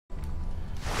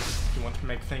you want to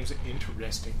make things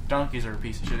interesting. Donkeys are a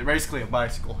piece of shit. They're basically a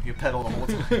bicycle. You pedal the whole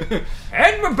time.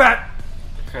 And we're back!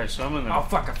 Okay, so I'm in the... Oh,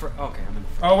 fuck. Okay, I'm in the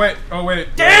front. Oh, wait.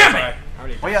 Damn it!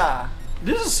 Oh, yeah.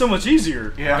 This is so much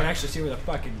easier. I Yeah. can actually see where the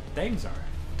fucking things are.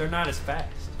 They're not as fast.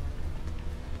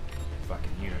 Fucking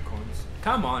unicorns.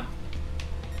 Come on.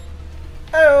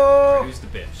 Oh. Who's the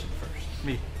bitch in first?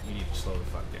 Me. You need to slow the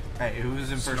fuck down. Hey,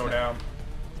 who's in first? Slow down.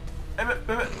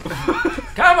 Oh,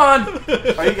 Come on!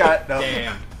 you got it. No.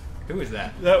 Damn. Who is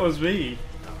that? That was me.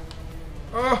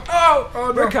 Oh!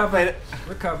 no. Recover. Made it.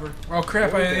 Recover. Oh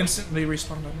crap! Here we I go. instantly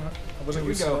respawned on that. I wasn't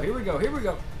Here we go. Here we go. Here we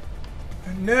go.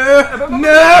 No!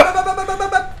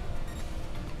 No!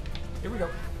 Here we go.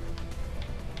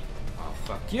 Oh,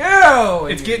 fuck you!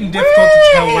 It's getting difficult to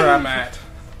tell where I'm at.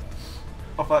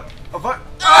 Oh fuck. Oh fuck.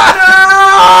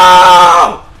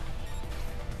 Oh,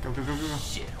 Go, go, go, go, go.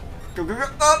 Shit. Go, go, go.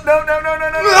 Oh, no, no, no, no,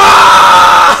 no, no.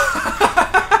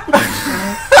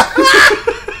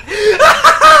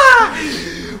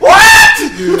 What?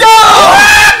 No!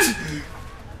 What?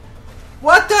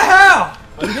 What the hell?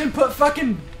 You didn't put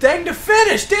fucking thing to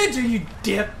finish, did you, you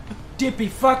dippy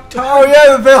fucktard? Oh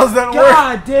yeah, the bells don't work.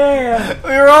 God damn. We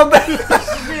were all back.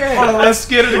 Shit. I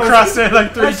skidded across there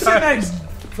like 3 That shit times. makes...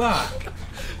 Fuck.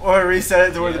 Or reset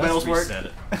it to where the Yeah, bells let's work. reset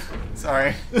it.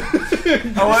 Sorry.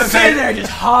 I wasn't Sitting there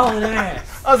just hauling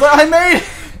ass. I was like, I made it.